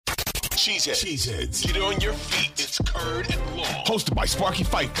Cheeseheads. Get on your feet. It's Curd and Long. Hosted by Sparky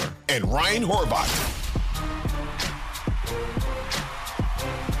Fifer and Ryan Horvath.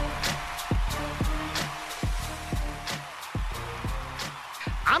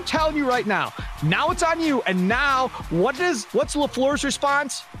 I'm telling you right now it's on you. And now what's LaFleur's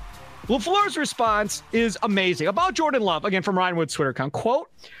response? LaFleur's response is amazing about Jordan Love. Again, from Ryan Wood's Twitter account, quote,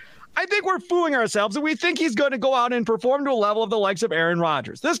 I think we're fooling ourselves and we think he's going to go out and perform to a level of the likes of Aaron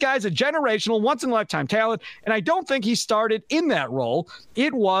Rodgers. This guy's a generational, once-in-a-lifetime talent, and I don't think he started in that role.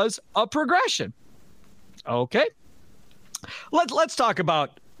 It was a progression. Okay. Let's talk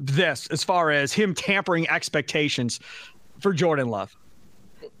about this as far as him tampering expectations for Jordan Love.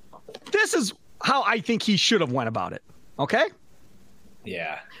 This is how I think he should have went about it. Okay?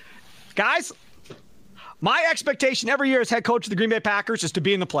 Yeah. Guys, my expectation every year as head coach of the Green Bay Packers is to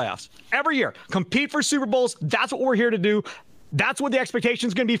be in the playoffs. Every year. Compete for Super Bowls. That's what we're here to do. That's what the expectation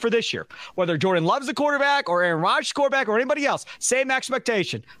is going to be for this year. Whether Jordan Love's the quarterback or Aaron Rodgers the quarterback or anybody else, same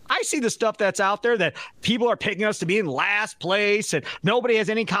expectation. I see the stuff that's out there that people are picking us to be in last place and nobody has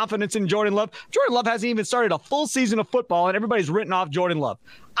any confidence in Jordan Love. Jordan Love hasn't even started a full season of football and everybody's written off Jordan Love.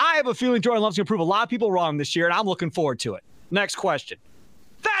 I have a feeling Jordan Love's going to prove a lot of people wrong this year, and I'm looking forward to it. Next question.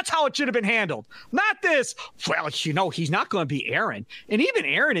 That's how it should have been handled. Not this, well, he's not going to be Aaron. And even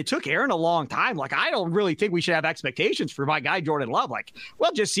Aaron, it took Aaron a long time. Like, I don't really think we should have expectations for my guy, Jordan Love. Like,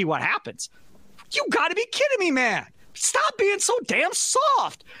 well, just see what happens. You got to be kidding me, man. Stop being so damn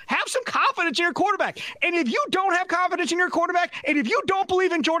soft. Have some confidence in your quarterback. And if you don't have confidence in your quarterback, and if you don't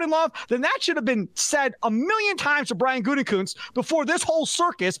believe in Jordan Love, then that should have been said a million times to Brian Gutekunst before this whole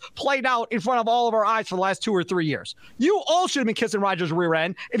circus played out in front of all of our eyes for the last 2 or 3 years. You all should have been kissing Rodgers' rear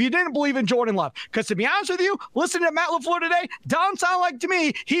end if you didn't believe in Jordan Love. Because to be honest with you, listening to Matt LaFleur today, doesn't sound like to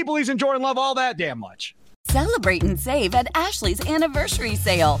me he believes in Jordan Love all that damn much. Celebrate and save at Ashley's Anniversary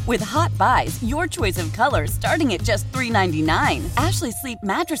Sale. With Hot Buys, your choice of colors starting at just $3.99. Ashley Sleep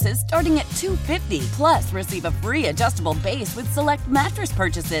mattresses starting at $2.50. Plus, receive a free adjustable base with select mattress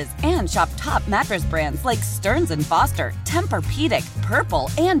purchases. And shop top mattress brands like Stearns & Foster, Tempur-Pedic, Purple,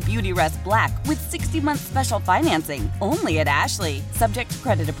 and Beautyrest Black with 60-month special financing. Only at Ashley. Subject to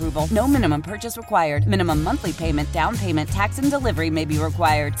credit approval. No minimum purchase required. Minimum monthly payment, down payment, tax, and delivery may be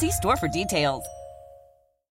required. See store for details.